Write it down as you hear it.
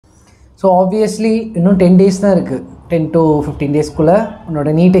So obviously இன்னும் 10 days தான் இருக்குது. 10 to 15 daysக்குள்ளே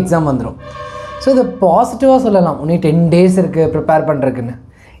உன்னோட நீட் எக்ஸாம் வந்துடும். ஸோ இதை பாசிட்டிவாக சொல்லலாம், இன்னும் 10 days இருக்குது ப்ரிப்பேர் பண்ணுறதுக்குன்னு.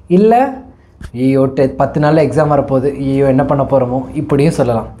 இல்லை ஐயோ 10 நாளில் எக்ஸாம் வரப்போகுது, ஐயோ என்ன பண்ண போகிறோமோ இப்படியும்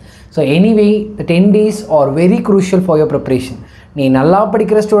சொல்லலாம். So anyway the 10 days are very crucial for your preparation. நீ நல்லா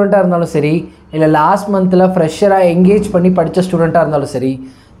படிக்கிற ஸ்டூடெண்ட்டாக இருந்தாலும் சரி, இல்லை லாஸ்ட் மந்தில் ஃப்ரெஷராக என்கேஜ் பண்ணி படித்த ஸ்டூடெண்ட்டாக இருந்தாலும் சரி,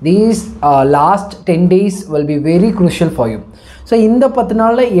 these last 10 days will be very crucial for you. So இந்த 10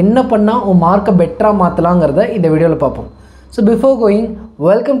 நாளில் என்ன பண்ணால் உன் மார்க்கை பெட்டராக மாற்றலாங்கிறத இந்த வீடியோவில் பார்ப்போம். So before going,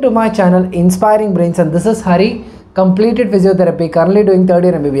 welcome to my channel inspiring brains and this is Hari, completed physiotherapy, currently doing 3rd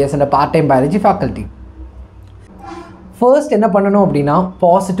year MBBS and a part-time biology faculty. First என்ன பண்ணணும் அப்படின்னா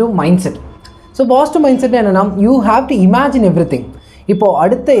positive mind set. So positive mind set என்னென்னா, you have to imagine every thing. இப்போது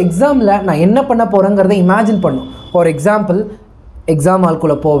அடுத்த எக்ஸாமில் நான் என்ன பண்ண போகிறேங்கிறத இமேஜின் பண்ணும். ஃபார் எக்ஸாம்பிள், எக்ஸாம்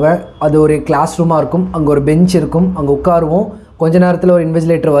ஹால்குள்ளே போவேன், அது ஒரு கிளாஸ் ரூமாக இருக்கும், அங்கே ஒரு பெஞ்ச் இருக்கும், அங்கே உட்காருவோம், கொஞ்ச நேரத்தில் ஒரு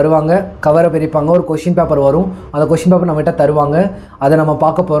இன்விஜிலேட்டர் வருவாங்க, கவரை பிரிப்பாங்க, ஒரு கொஷின் பேப்பர் வரும், அந்த கொஷின் பேப்பர் நம்மகிட்ட தருவாங்க, அதை நம்ம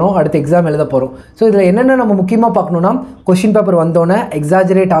பார்க்க போகிறோம், அடுத்து எக்ஸாம் எழுத போகிறோம். ஸோ இதில் என்னென்ன நம்ம முக்கியமாக பார்க்கணுன்னா, கொஷின் பேப்பர் வந்தோன்னே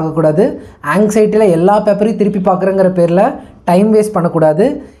எக்ஸாஜரேட் ஆகக்கூடாது, ஆங்ஸைட்டியில் எல்லா பேப்பரையும் திருப்பி பார்க்குறங்கிற பேரில் டைம் வேஸ்ட் பண்ணக்கூடாது,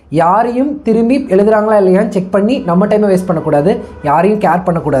 யாரையும் திரும்பி எழுதுகிறாங்களா இல்லையான்னு செக் பண்ணி நம்ம டைமை வேஸ்ட் பண்ணக்கூடாது, யாரையும் கேர்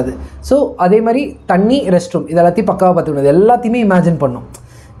பண்ணக்கூடாது. ஸோ அதே மாதிரி தண்ணி, ரெஸ்ட் ரூம், இது எல்லாத்தையும் பக்காவாக பார்த்துக்கணும். எல்லாத்தையுமே இமேஜின் பண்ணணும்.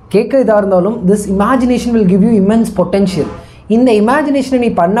 கேட்க இதாக இருந்தாலும் this imagination will give you immense potential. இந்த இமேஜினேஷனை நீ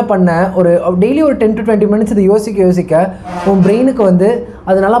பண்ண ஒரு டெய்லி ஒரு 10 to 20 minutes இது யோசிக்க உன் பிரெயினுக்கு வந்து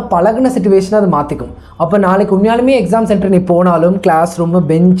அது நல்லா பழகின சிச்சுவேஷனை அது மாற்றிக்கும். அப்போ நாளைக்கு உண்மையாலுமே எக்ஸாம் சென்டர் நீ போனாலும் கிளாஸ் ரூமு,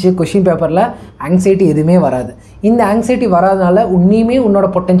 பெஞ்சு, கொஷின் பேப்பரில் ஆங்ஸைட்டி எதுவுமே வராது. இந்த ஆங்ஸைட்டி வராதனால உன்னையுமே உன்னோட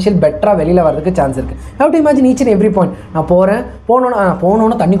பொட்டென்ஷியல் பெட்டராக வெளியில் வரதுக்கு சான்ஸ் இருக்குது. Have to imagine each and every point. நான்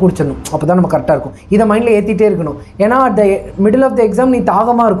போனோன்னு தண்ணி குடிச்சிடணும், அப்போ தான் நம்ம கரெக்டாக இருக்கும். இதை மைண்டில் ஏற்றிட்டே இருக்கணும். ஏன்னா at the middle of the exam நீ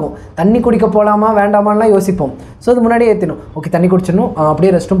தாகமாக இருக்கும், தண்ணி குடிக்க போகலாமா வேண்டாமான்லாம் யோசிப்போம். ஸோ அது முன்னாடியே ஏற்றணும். ஓகே, தண்ணி குடிச்சிடணும்,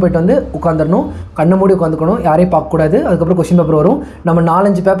 அப்படியே ரெஸ்ட் ரூம் போயிட்டு வந்து உட்காந்துடணும், கண்ணை மூடி உட்காந்துக்கணும், யாரையும் பார்க்கக்கூடாது. அதுக்கப்புறம் கொஷின் பேப்பர் வரும், நம்ம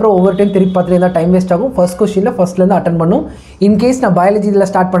 4-5 பேப்பரை ஒவ்வொரு டைம் திருப்பி பார்த்துட்டு இருந்தால் டைம் வேஸ்ட் ஆகும். ஃபர்ஸ்ட் கொஷினில் ஃபர்ஸ்ட்லேருந்து அட்டன் பண்ணும். இன்கேஸ் நான் பயாலஜி இதில்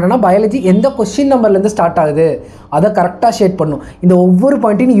ஸ்டார்ட் பண்ணேன்னா, பயாலஜி எந்த கொஷின் நம்பர்லேருந்து ஸ்டார்ட் ஆகுது அதை கரெக்டாக ஷேட் பண்ணும். இந்த ஒவ்வொரு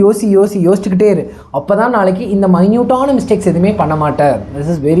பாயிண்ட்டையும் யோசிச்சுக்கிட்டே இரு. அப்போ தான் நாளைக்கு இந்த மைன்யூட்டான மிஸ்டேக்ஸ் எதுவுமே பண்ண மாட்டேன்.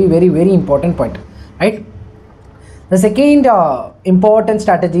 This is very very very important point, right? The second important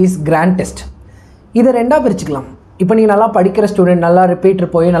strategy is grand test. இதை ரெண்டாக பிரிச்சுக்கலாம். இப்போ நீ நல்லா படிக்கிற ஸ்டூடெண்ட், நல்லா ரிப்பீட்டர்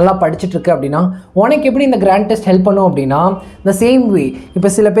போய் நல்லா படிச்சுட்ருக்கு அப்படின்னா உனக்கு எப்படி இந்த கிராண்ட் டெஸ்ட் ஹெல்ப் பண்ணும் அப்படின்னா, த சேம் வே. இப்போ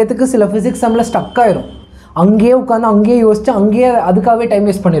சில பேத்துக்கு சில ஃபிசிக்ஸ் சம்மில் ஸ்டக் ஆயிரும், அங்கேயே உட்காந்து அங்கேயே யோசிச்சு அங்கேயே அதுக்காகவே டைம்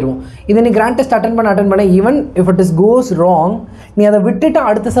வேஸ்ட் பண்ணிடுவோம். இதை நீ கிராண்ட் டெஸ்ட் அட்டன் பண்ண even if it is cos wrong, நீ அதை விட்டுட்டு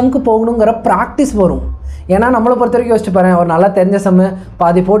அடுத்த சம்க்கு போகணுங்கிற ப்ராக்டிஸ் வரும். ஏன்னா நம்மளை பொறுத்த வரைக்கும் யோசிச்சு பாரு, அவர் நல்லா தெரிஞ்ச சம்மு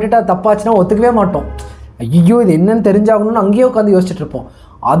பாதி போட்டுட்டு அது தப்பாச்சுன்னா ஒத்துக்கவே மாட்டோம். ஐயோ இது என்னன்னு தெரிஞ்சாகணும்னு அங்கேயே உட்காந்து யோசிச்சுட்டு இருப்போம்.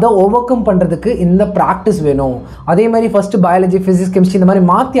 அதை ஓவர் கம் பண்ணுறதுக்கு இந்த ப்ராக்டிஸ் வேணும். அதே மாதிரி ஃபஸ்ட்டு பயாலஜி, ஃபிசிக்ஸ், கெமிஸ்ட்ரி இந்த மாதிரி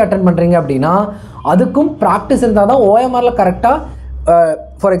மாற்றி அட்டன் பண்ணுறீங்க அப்படின்னா அதுக்கும் ப்ராக்டிஸ் இருந்தால் தான் ஓஎம்ஆரில் கரெக்டாக.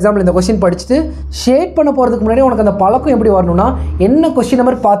 ஃபார் எக்ஸாம்பிள், இந்த கொஸ்டின் படிச்சுட்டு ஷேட் பண்ண போகிறதுக்கு முன்னாடி உனக்கு அந்த பழக்கம் எப்படி வரணும்னா, என்ன கொஸ்டின்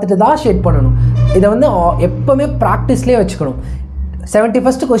நம்பர் பார்த்துட்டு தான் ஷேட் பண்ணணும். இதை வந்து எப்போவுமே ப்ராக்டிஸ்லேயே வச்சுக்கணும்.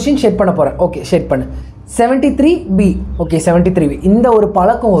 71st கொஸ்டின் ஷேட் பண்ண போகிறேன், ஓகே ஷேட் பண்ணு. 73B, ஓகே 73B, இந்த ஒரு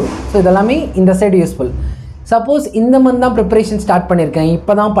பழக்கம் வரும். ஸோ இதெல்லாமே இந்த சைடு யூஸ்ஃபுல். சப்போஸ் இந்த மந்த் தான் ப்ரிப்பரேஷன் ஸ்டார்ட் பண்ணியிருக்கேன்,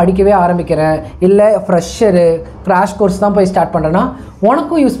 இப்போ தான் படிக்கவே ஆரம்பிக்கிறேன், இல்லை ஃப்ரெஷரு கிராஷ் கோர்ஸ் தான் போய் ஸ்டார்ட் பண்ணுறேன்னா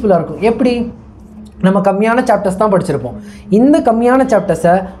உனக்கும் யூஸ்ஃபுல்லாக இருக்கும். எப்படி? நம்ம கம்மியான சாப்டர்ஸ் தான் படிச்சிருப்போம். இந்த கம்மியான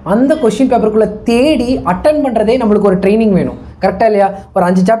சாப்டர்ஸை அந்த கொஷின் பேப்பருக்குள்ளே தேடி அட்டன் பண்ணுறதே நம்மளுக்கு ஒரு ட்ரைனிங் வேணும். கரெக்டாக இல்லையா? ஒரு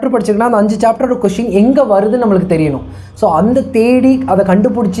 5 சாப்டர் படிச்சிருக்கோன்னா அந்த 5 சாப்டரோட கொஷின் எங்கே வருதுன்னு நம்மளுக்கு தெரியணும். ஸோ அந்த தேடி அதை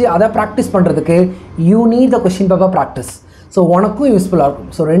கண்டுபிடிச்சி அதை ப்ராக்டிஸ் பண்ணுறதுக்கு you need the question paper practice. So உனக்கும் யூஸ்ஃபுல்லாக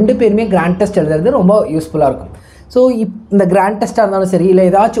இருக்கும். ஸோ 2 பேருமே கிராண்ட் டெஸ்ட் எழுதுறது ரொம்ப யூஸ்ஃபுல்லாக இருக்கும். ஸோ இந்த கிராண்ட் டெஸ்ட்டாக இருந்தாலும் சரி, இல்லை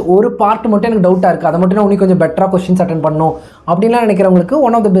ஏதாச்சும் ஒரு பார்ட் மட்டும் எனக்கு டவுட்டாக இருக்குது, அதை மட்டும் நான் இன்னும் கொஞ்சம் பெட்டராக கொஷின்ஸ் அட்டன் பண்ணணும் அப்படின்லாம் நினைக்கிறவங்களுக்கு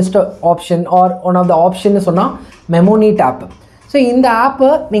one of the best option R one of the ஆப்ஷன்னு சொன்னால் மெமோனீட் ஆப். ஸோ இந்த ஆப்பை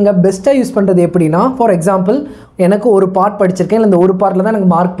நீங்கள் பெஸ்ட்டாக யூஸ் பண்ணுறது எப்படின்னா, ஃபார் எக்ஸாம்பிள் எனக்கு ஒரு பார்ட் படிச்சிருக்கேன், இல்லை இந்த ஒரு பார்ட்டில் தான்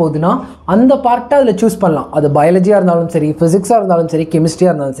எனக்கு மார்க் போகுதுன்னா அந்த பார்ட்டை அதில் சூஸ் பண்ணலாம். அது பயாலஜியாக இருந்தாலும் சரி, ஃபிசிக்ஸாக இருந்தாலும் சரி,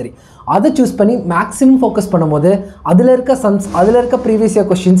 கெமிஸ்ட்ரியாக இருந்தாலும் சரி, அதை சூஸ் பண்ணி மேக்ஸிமம் ஃபோக்கஸ் பண்ணும்போது அதில் இருக்க சம்ஸ், அதில் இருக்க ப்ரீவியஸ்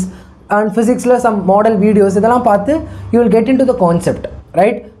இயர் கொஷின்ஸ் அண்ட் ஃபிசிக்ஸில் சம் மாடல் வீடியோஸ் இதெல்லாம் பார்த்து you will get in to the concept,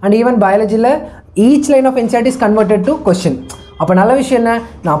 right? And even பயாலஜியில் each line of NCERT is converted to question. அப்போ நல்ல விஷயம் என்ன,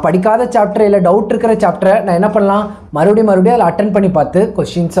 நான் படிக்காத சாப்டர் இல்லை டவுட் இருக்கிற சாப்டரை நான் என்ன பண்ணலாம், மறுபடியும் அதில் அட்டன் பண்ணி பார்த்து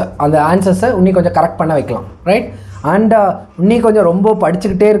கொஷின்ஸை, அந்த ஆன்சர்ஸை இன்னும் கொஞ்சம் கரெக்ட் பண்ண வைக்கலாம், ரைட்? அண்ட் இன்னும் கொஞ்சம் ரொம்ப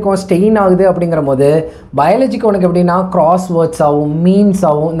படிச்சுக்கிட்டே இருக்கும், ஸ்டெயின் ஆகுது அப்படிங்கிற போது பயாலஜிக்கு உனக்கு எப்படின்னா கிராஸ் வேர்ட்ஸ் ஆகும், மீன்ஸ்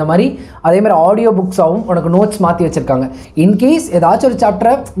ஆகும், இந்த மாதிரி அதே மாதிரி ஆடியோ புக்ஸ் ஆகும், உனக்கு நோட்ஸ் மாற்றி வச்சுருக்காங்க. இன்கேஸ் ஏதாச்சும் ஒரு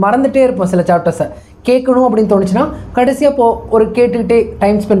சாப்டரை மறந்துகிட்டே இருப்போம், சில சாப்டர்ஸை கேட்கணும் அப்படின்னு தோணுச்சுன்னா கடைசியாக ஒரு கேட்டுக்கிட்டே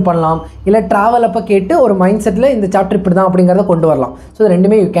டைம் ஸ்பெண்ட் பண்ணலாம். இல்லை ட்ராவல் அப்போ கேட்டு ஒரு மைண்ட் செட்டில் இந்த சாப்டர் இப்படி தான் அப்படிங்கிறத கொண்டு வரலாம். ஸோ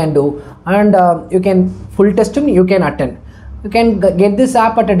ரெண்டுமே you can do and you can full டெஸ்ட்டும் you can attend. You can get this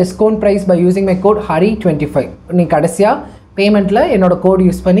app at a discount price by using my code HARI25. நீ கடைசியாக பேமெண்ட்டில் என்னோட கோட்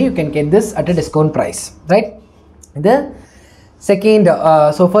யூஸ் பண்ணி you can get this at a discount price, right? இது second.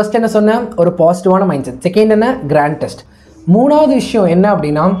 So first என்ன சொன்னேன், ஒரு பாசிட்டிவான mind set. Second என்ன, கிராண்ட் டெஸ்ட். மூணாவது விஷயம் என்ன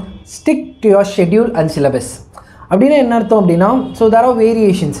அப்படின்னா stick to your schedule and syllabus. அப்படின்னா என்ன அர்த்தம் அப்படின்னா, ஸோ தேர் ஆர்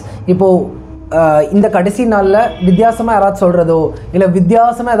வேரியேஷன்ஸ். இப்போது இந்த கடைசி நாளில் வித்தியாசமாக யாராவது சொல்கிறதோ இல்லை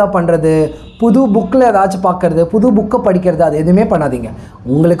வித்தியாசமாக எதாவது பண்ணுறது, புது புக்கில் ஏதாச்சும் பார்க்குறது, புது புக்கை படிக்கிறது, அது எதுவுமே பண்ணாதீங்க.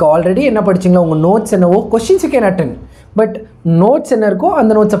 உங்களுக்கு ஆல்ரெடி என்ன படிச்சிங்களோ, உங்கள் நோட்ஸ் என்னவோ, questions you can attend, but notes என்ன இருக்கோ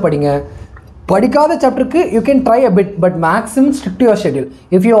அந்த நோட்ஸை படிங்க. படிக்காத சாப்டருக்கு you can try a bit, but maximum stick to your schedule.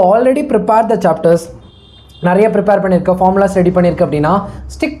 If you already prepare the chapters, நிறைய ப்ரிப்பேர் பண்ணியிருக்க, ஃபார்முலாஸ் ரெடி பண்ணியிருக்க அப்படின்னா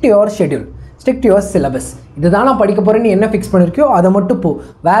stick to your schedule, stick to your syllabus. இதுதான் நான் படிக்க போகிறேன், நீ என்ன ஃபிக்ஸ் பண்ணியிருக்கியோ அதை மட்டும் போ.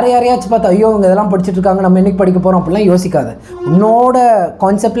 வேறு யாரையாச்சும் பார்த்து ஐயோ இவங்க இதெல்லாம் படிச்சுட்டு இருக்காங்க, நம்ம என்னைக்கு படிக்க போகிறோம் அப்படிலாம் யோசிக்காத. உன்னோட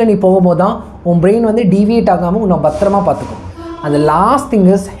கான்செப்டில் நீ போகும்போது தான் உன் பிரெயின் வந்து டீவியேட் ஆகாமல் உன்னை பத்திரமா பார்த்துக்கும். அந்த லாஸ்ட் திங்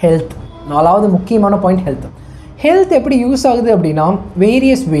இஸ் ஹெல்த். நாலாவது முக்கியமான பாயிண்ட் ஹெல்த். ஹெல்த் எப்படி யூஸ் ஆகுது அப்படின்னா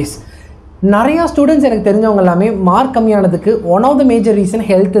வேரியஸ் வேஸ். நிறையா ஸ்டூடெண்ட்ஸ் எனக்கு தெரிஞ்சவங்க எல்லாமே mark கம்மியானதுக்கு one of the major reason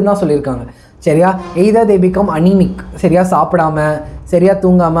ஹெல்த்துன்னு தான் சொல்லியிருக்காங்க. சரியா, எய்தர் தே பிகம் அனீமிக், சரியாக சாப்பிடாம சரியாக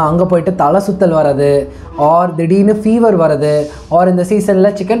தூங்காமல் அங்கே போயிட்டு தலை சுத்தல் வர்றது, ஆர் திடீர்னு ஃபீவர் வர்றது, ஆர் இந்த சீசனில்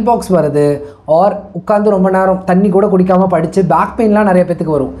சிக்கன் பாக்ஸ் வருது, ஆர் உட்காந்து ரொம்ப நேரம் தண்ணி கூட குடிக்காமல் படித்து பேக் பெயின்லாம் நிறைய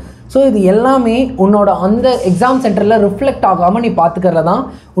பேத்துக்கு வரும். ஸோ இது எல்லாமே உன்னோட அந்த எக்ஸாம் சென்டரில் ரிஃப்ளெக்ட் ஆகாமல் நீ பார்த்துக்கிறதுல தான்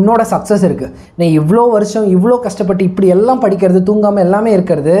உன்னோட சக்ஸஸ் இருக்குது. நீ இவ்வளோ வருஷம் இவ்வளோ கஷ்டப்பட்டு இப்படி எல்லாம் படிக்கிறது, தூங்காமல் எல்லாமே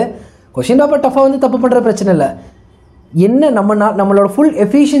இருக்கிறது, கொஷின் பேப்பர் டஃபாக வந்து தப்பு பண்ணுற பிரச்சனை இல்லை. என்ன நம்மளோட ஃபுல்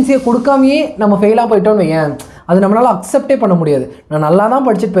எஃபிஷியன்சியை கொடுக்காமையே நம்ம ஃபெயிலாக போயிட்டோன்னு வையேன், அது நம்மளால் அக்செப்டே பண்ண முடியாது. நான் நல்லா தான்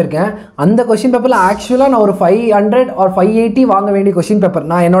படிச்சுட்டு போயிருக்கேன், அந்த கொஷின் பேப்பரில் ஆக்சுவலாக நான் ஒரு 500 ஆர் 580 வாங்க வேண்டிய கொஷின் பேப்பர்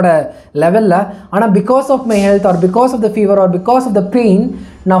நான் என்னோட லெவலில், ஆனால் because of my health R because of the fever R because of the pain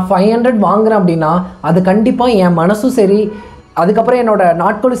நான் 500 வாங்குறேன் அப்படின்னா அது கண்டிப்பாக என் மனசும் சரி, அதுக்கப்புறம் என்னோட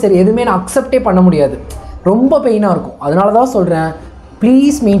நாட்களும் சரி, எதுவுமே நான் அக்செப்டே பண்ண முடியாது. ரொம்ப பெயினாக இருக்கும். அதனால தான் சொல்கிறேன்,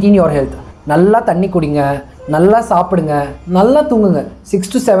 ப்ளீஸ் மெயின்டைன் யுவர் ஹெல்த். நல்லா தண்ணி குடிங்க, நல்லா சாப்பிடுங்க, நல்லா தூங்குங்க. 6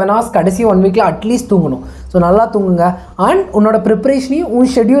 to 7 hours கடைசி 1 வீக்கில் அட்லீஸ்ட் தூங்கணும். ஸோ நல்லா தூங்குங்க. அண்ட் உன்னோட ப்ரிப்பரேஷனையும்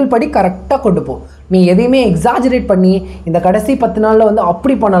உன் ஷெட்யூல் படி கரெக்டாக கொண்டு போ. நீ எதையுமே எக்ஸாஜரேட் பண்ணி இந்த கடைசி 10 நாளில் வந்து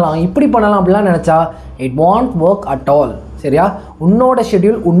அப்படி பண்ணலாம் இப்படி பண்ணலாம் அப்படிலாம் நினச்சா it want work at all. சரியா, உன்னோட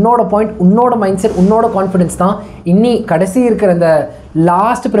ஷெட்யூல், உன்னோட பாயிண்ட், உன்னோட மைண்ட் செட், உன்னோட கான்ஃபிடென்ஸ் தான் இன்னி கடைசி இருக்கிற இந்த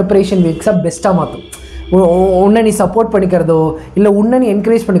லாஸ்ட் ப்ரிப்பரேஷன் வீக்ஸை பெஸ்ட்டாக மாற்றும். உன்னை நீ சப்போர்ட் பண்ணிக்கிறதோ இல்லை உன்னை நீ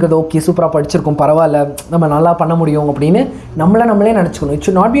என்கரேஜ் பண்ணிக்கிறதோ, ஓகே சூப்பராக படிச்சிருக்கோம், பரவாயில்ல, நம்ம நல்லா பண்ண முடியும் அப்படின்னு நம்மளே நினச்சிக்கணும். It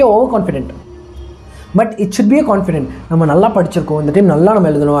should not be over confident, but it should be a confident. நம்ம நல்லா படிச்சிருக்கோம், இந்த டைம் நல்லா நம்ம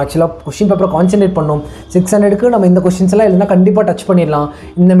எழுதணும், ஆக்சுவலாக கொஷின் பேப்பரை கான்சன்ட்ரேட் பண்ணணும். 600க்கு நம்ம இந்த கொஷின்ஸ் எல்லாம் எழுதினா கண்டிப்பாக டச் பண்ணிடலாம்.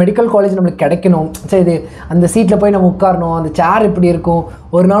 இந்த மெடிக்கல் காலேஜ் நம்மளுக்கு கிடைக்கணும், சரி இது அந்த சீட்டில் போய் நம்ம உட்காரணும், அந்த சேர் இப்படி இருக்கும்,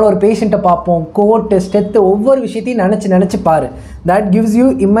 ஒரு நாள் ஒரு பேஷண்ட்டை பார்ப்போம், கோட்டு ஸ்டெத்து, ஒவ்வொரு விஷயத்தையும் நினச்சி பாரு. That gives you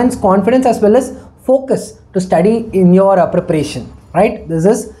immense confidence as well as focus to study in your preparation, right?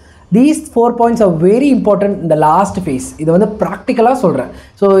 These 4 points are very important in the last phase. இது வந்து ப்ராக்டிக்கலாக சொல்கிறேன்.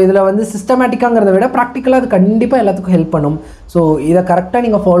 ஸோ இதில் வந்து சிஸ்டமேட்டிக்காங்கிறத விட ப்ராக்டிக்கலாக அது கண்டிப்பாக எல்லாத்துக்கும் ஹெல்ப் பண்ணும். ஸோ இதை கரெக்டாக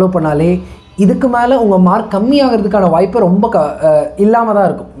நீங்கள் ஃபாலோ பண்ணாலே இதுக்கு மேலே உங்கள் மார்க் கம்மியாகிறதுக்கான வாய்ப்பு ரொம்ப இல்லாமல் தான்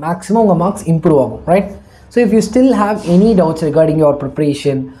இருக்கும். மேக்ஸிமம் உங்கள் மார்க்ஸ் இம்ப்ரூவ் ஆகும், right? So if you still have any doubts regarding your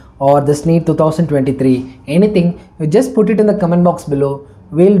preparation or this NEET 2023, anything, you just put it in the comment box below.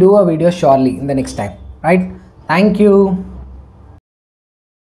 We'll do a video surely in the next time, right? Thank you.